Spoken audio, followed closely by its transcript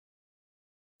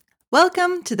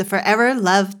Welcome to the Forever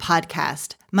Love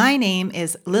Podcast. My name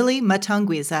is Lily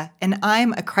Matongwiza, and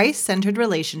I'm a Christ-centered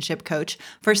relationship coach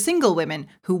for single women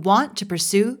who want to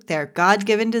pursue their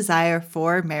God-given desire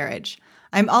for marriage.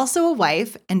 I'm also a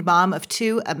wife and mom of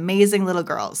two amazing little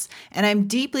girls, and I'm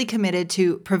deeply committed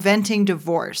to preventing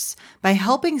divorce by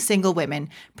helping single women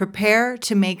prepare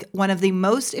to make one of the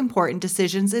most important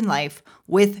decisions in life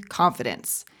with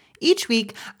confidence. Each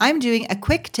week, I'm doing a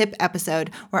quick tip episode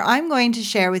where I'm going to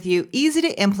share with you easy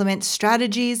to implement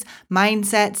strategies,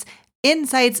 mindsets,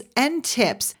 insights, and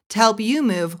tips to help you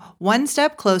move one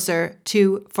step closer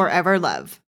to forever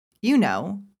love. You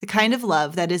know, the kind of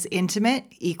love that is intimate,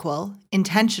 equal,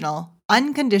 intentional,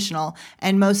 unconditional,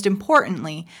 and most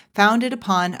importantly, founded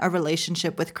upon a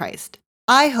relationship with Christ.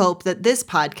 I hope that this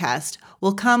podcast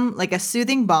will come like a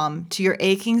soothing balm to your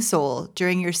aching soul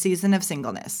during your season of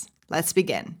singleness. Let's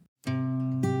begin.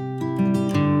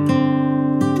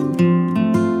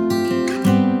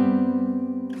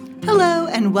 Hello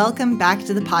and welcome back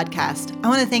to the podcast. I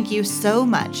want to thank you so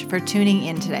much for tuning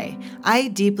in today. I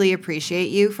deeply appreciate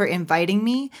you for inviting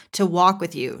me to walk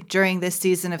with you during this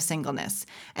season of singleness.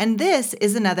 And this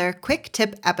is another quick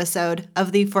tip episode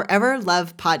of the Forever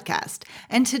Love Podcast.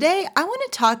 And today I want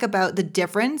to talk about the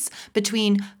difference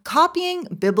between copying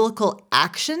biblical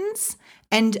actions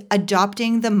and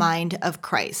adopting the mind of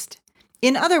Christ.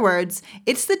 In other words,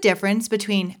 it's the difference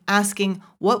between asking,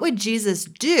 "What would Jesus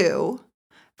do?"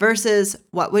 versus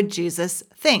 "What would Jesus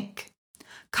think?"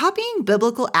 Copying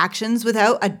biblical actions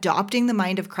without adopting the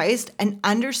mind of Christ and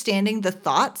understanding the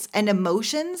thoughts and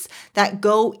emotions that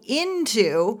go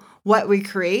into what we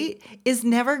create is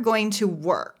never going to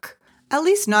work, at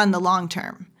least not in the long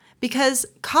term, because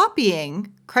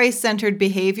copying Christ-centered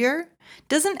behavior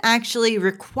doesn't actually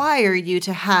require you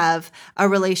to have a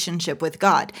relationship with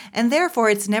God, and therefore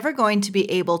it's never going to be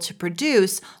able to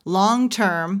produce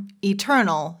long-term,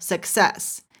 eternal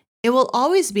success. It will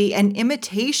always be an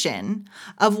imitation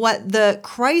of what the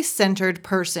Christ-centered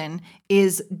person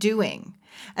is doing.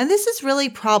 And this is really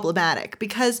problematic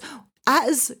because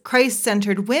as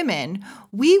Christ-centered women,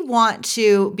 we want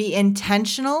to be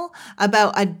intentional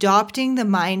about adopting the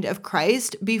mind of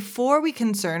Christ before we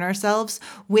concern ourselves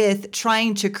with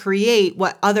trying to create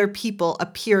what other people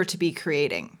appear to be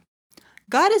creating.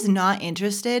 God is not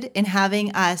interested in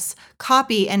having us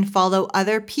copy and follow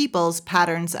other people's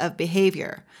patterns of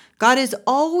behavior. God is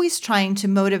always trying to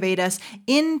motivate us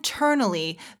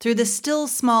internally through the still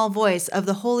small voice of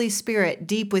the Holy Spirit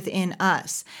deep within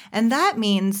us. And that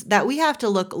means that we have to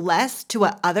look less to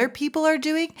what other people are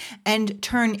doing and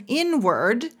turn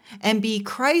inward and be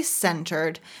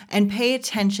Christ-centered and pay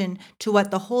attention to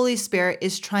what the Holy Spirit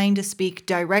is trying to speak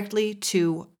directly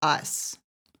to us.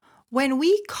 When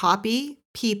we copy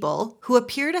people who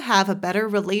appear to have a better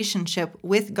relationship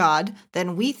with God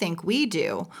than we think we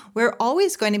do, we're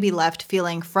always going to be left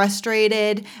feeling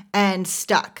frustrated and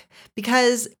stuck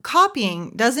because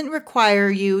copying doesn't require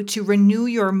you to renew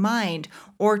your mind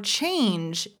or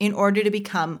change in order to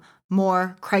become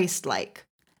more Christ-like.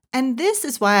 And this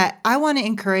is why I want to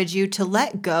encourage you to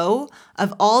let go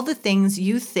of all the things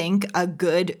you think a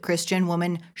good Christian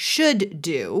woman should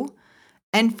do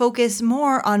and focus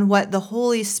more on what the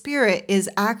Holy Spirit is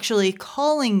actually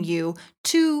calling you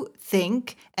to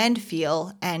think and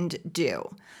feel and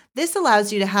do. This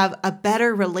allows you to have a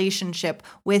better relationship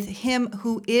with Him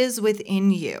who is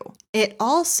within you. It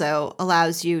also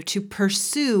allows you to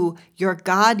pursue your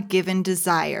God-given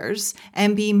desires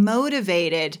and be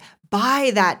motivated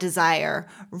by that desire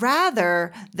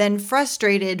rather than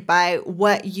frustrated by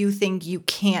what you think you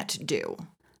can't do.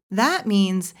 That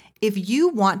means if you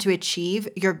want to achieve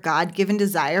your God-given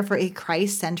desire for a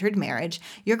Christ-centered marriage,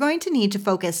 you're going to need to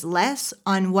focus less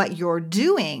on what you're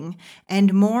doing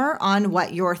and more on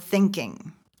what you're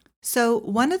thinking. So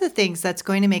one of the things that's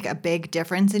going to make a big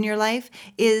difference in your life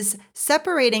is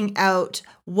separating out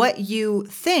what you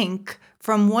think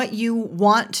from what you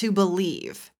want to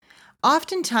believe.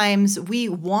 Oftentimes, we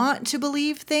want to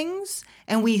believe things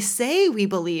and we say we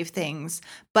believe things,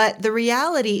 but the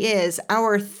reality is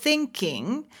our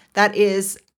thinking that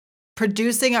is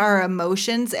producing our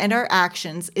emotions and our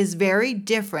actions is very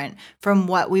different from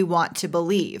what we want to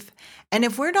believe. And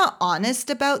if we're not honest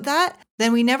about that,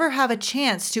 then we never have a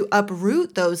chance to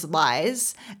uproot those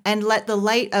lies and let the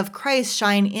light of Christ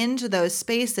shine into those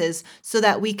spaces so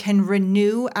that we can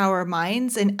renew our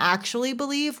minds and actually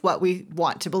believe what we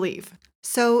want to believe.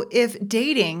 So if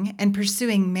dating and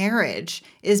pursuing marriage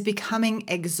is becoming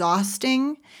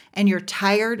exhausting and you're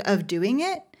tired of doing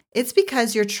it, it's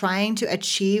because you're trying to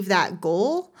achieve that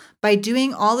goal by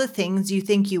doing all the things you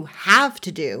think you have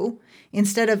to do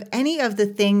instead of any of the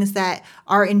things that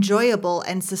are enjoyable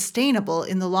and sustainable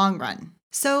in the long run.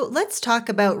 So let's talk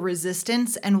about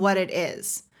resistance and what it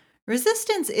is.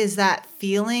 Resistance is that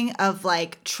feeling of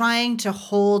like trying to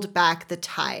hold back the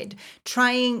tide,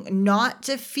 trying not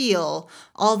to feel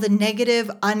all the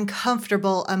negative,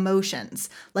 uncomfortable emotions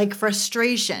like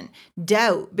frustration,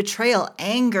 doubt, betrayal,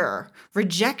 anger,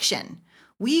 rejection.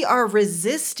 We are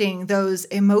resisting those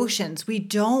emotions. We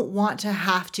don't want to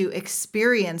have to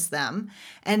experience them,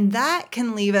 and that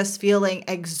can leave us feeling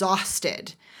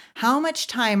exhausted. How much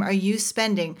time are you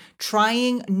spending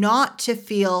trying not to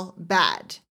feel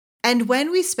bad? And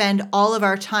when we spend all of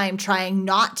our time trying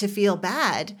not to feel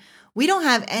bad, we don't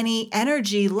have any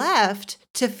energy left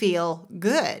to feel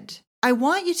good. I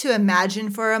want you to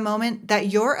imagine for a moment that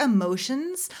your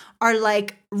emotions are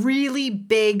like really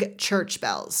big church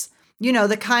bells. You know,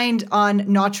 the kind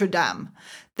on Notre Dame.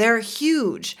 They're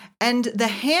huge, and the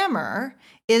hammer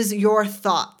is your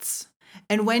thoughts.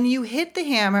 And when you hit the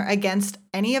hammer against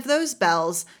any of those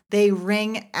bells, they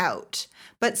ring out.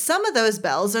 But some of those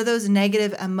bells are those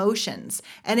negative emotions.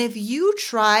 And if you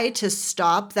try to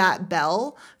stop that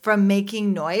bell from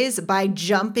making noise by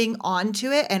jumping onto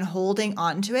it and holding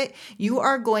onto it, you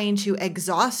are going to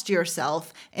exhaust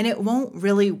yourself and it won't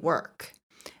really work.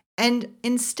 And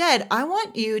instead, I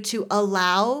want you to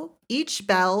allow each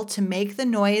bell to make the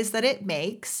noise that it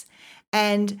makes.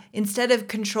 And instead of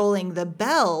controlling the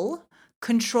bell,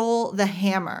 control the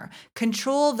hammer,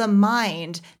 control the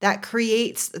mind that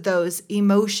creates those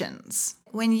emotions.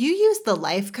 When you use the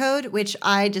life code, which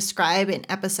I describe in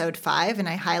episode 5, and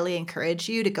I highly encourage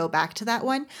you to go back to that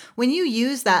one, when you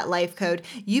use that life code,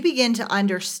 you begin to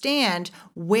understand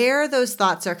where those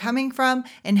thoughts are coming from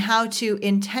and how to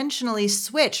intentionally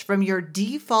switch from your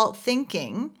default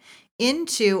thinking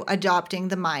into adopting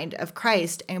the mind of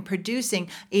Christ and producing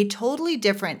a totally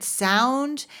different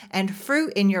sound and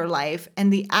fruit in your life,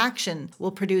 and the action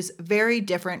will produce very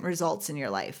different results in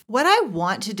your life. What I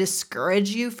want to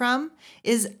discourage you from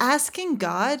is asking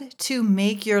God to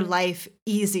make your life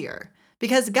easier,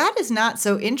 because God is not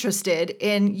so interested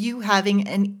in you having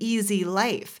an easy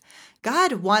life.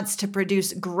 God wants to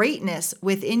produce greatness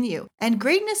within you, and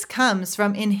greatness comes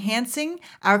from enhancing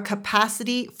our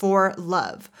capacity for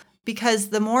love. Because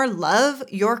the more love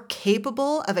you're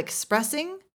capable of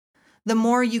expressing, the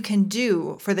more you can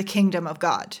do for the kingdom of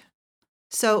God.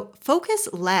 So focus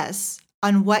less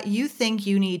on what you think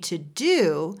you need to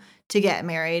do to get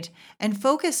married and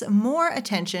focus more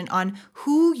attention on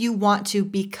who you want to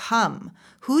become.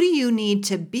 Who do you need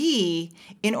to be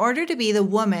in order to be the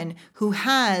woman who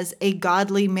has a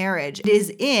godly marriage,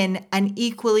 is in an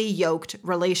equally yoked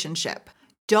relationship?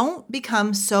 Don't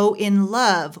become so in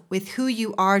love with who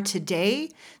you are today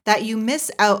that you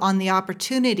miss out on the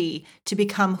opportunity to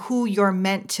become who you're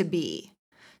meant to be.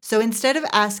 So instead of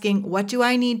asking, what do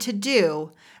I need to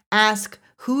do? Ask,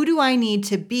 who do I need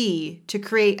to be to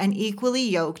create an equally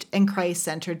yoked and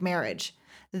Christ-centered marriage?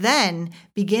 Then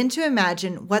begin to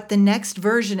imagine what the next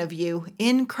version of you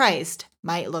in Christ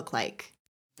might look like.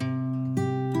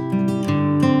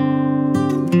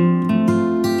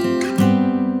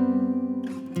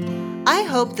 I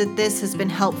hope that this has been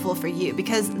helpful for you,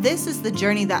 because this is the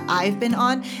journey that I've been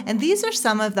on, and these are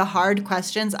some of the hard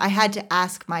questions I had to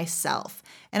ask myself.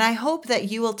 And I hope that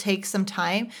you will take some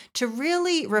time to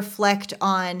really reflect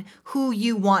on who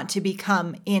you want to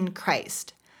become in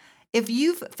Christ. If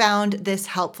you've found this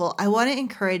helpful, I want to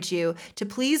encourage you to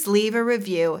please leave a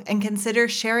review and consider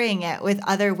sharing it with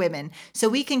other women so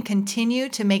we can continue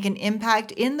to make an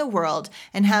impact in the world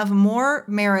and have more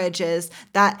marriages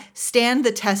that stand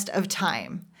the test of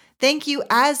time. Thank you,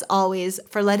 as always,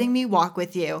 for letting me walk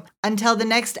with you. Until the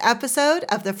next episode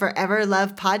of the Forever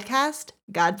Love podcast,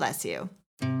 God bless you.